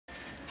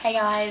Hey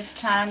guys,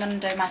 tonight I'm going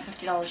to do my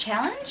 $50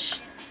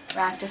 challenge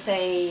where I have to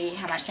see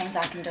how much things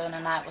I can do in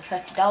a night with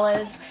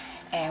 $50,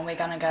 and we're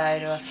going to go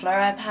to a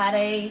fluoro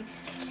party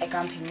at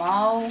Grumpy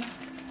Mole,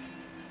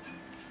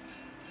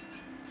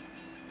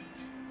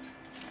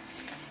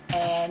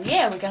 and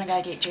yeah, we're going to go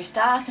get dressed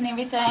up and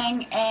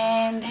everything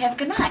and have a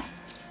good night.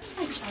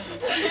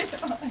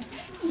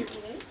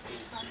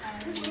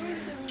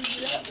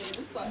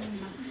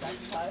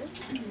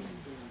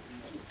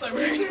 So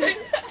rude.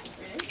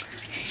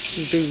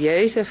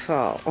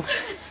 Beautiful.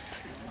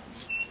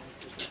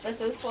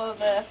 This is for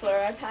the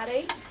fluoro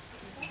party.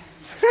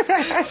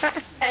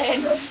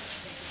 And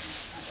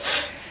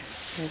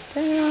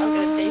I'm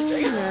going to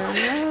G-string.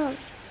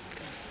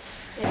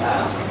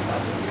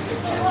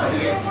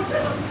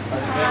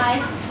 Hi.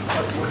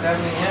 What's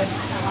happening here?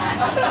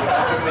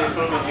 How come they're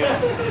filming you?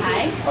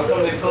 Hi. How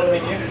come they're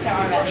filming you? Don't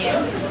worry about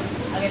them.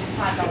 I'll give you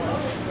 $5.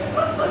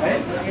 Hey?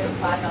 I'll give you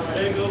 $5.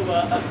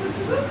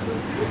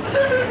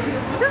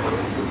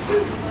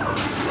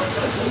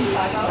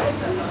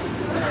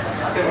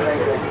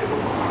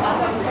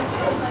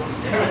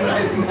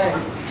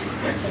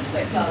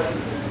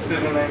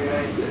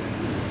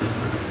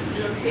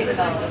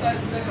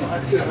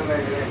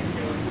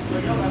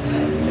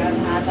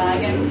 Hard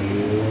bargain.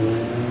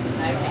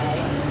 Okay.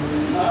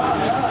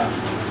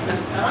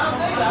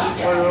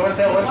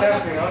 What's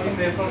happening? How come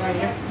they're filming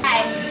you?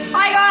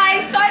 Hi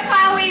guys, so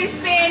far we've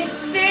spent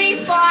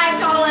 $35,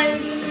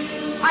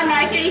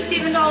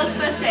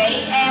 $37.50,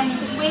 and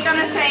we're going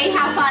to see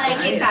how far that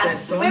gets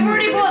us. We've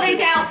already bought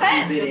these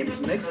outfits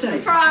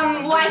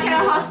from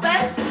Waikato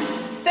Hospice.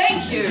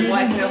 Thank you,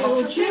 Waikato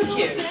Hospice. Thank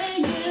you.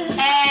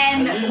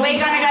 And we're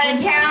going to go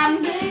to town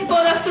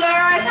for the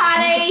fluoro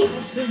party.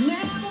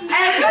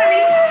 And it's going to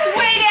be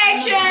sweet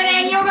action,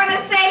 and you're going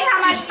to see how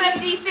much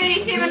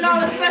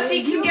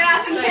 $37.50 can get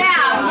us in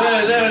town.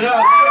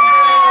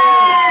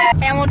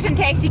 Hamilton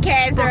taxi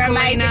cabs are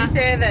amazing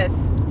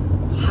service.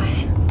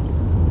 Hi.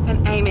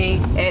 And Amy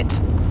at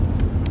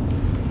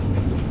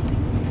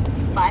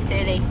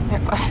 5:30.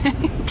 At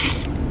 5:30.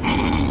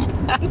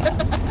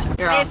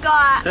 We've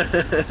got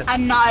a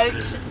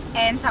note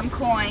and some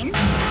coin.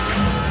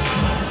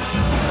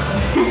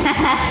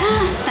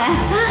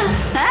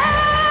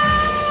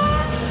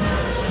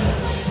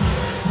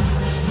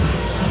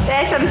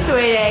 There's some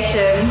sweet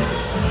action.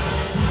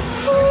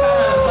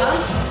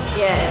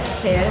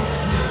 Yes, here.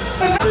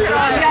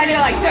 You're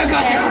like, don't go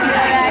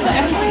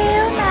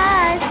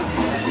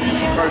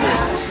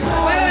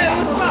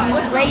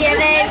We get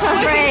these for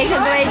free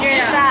because we drink.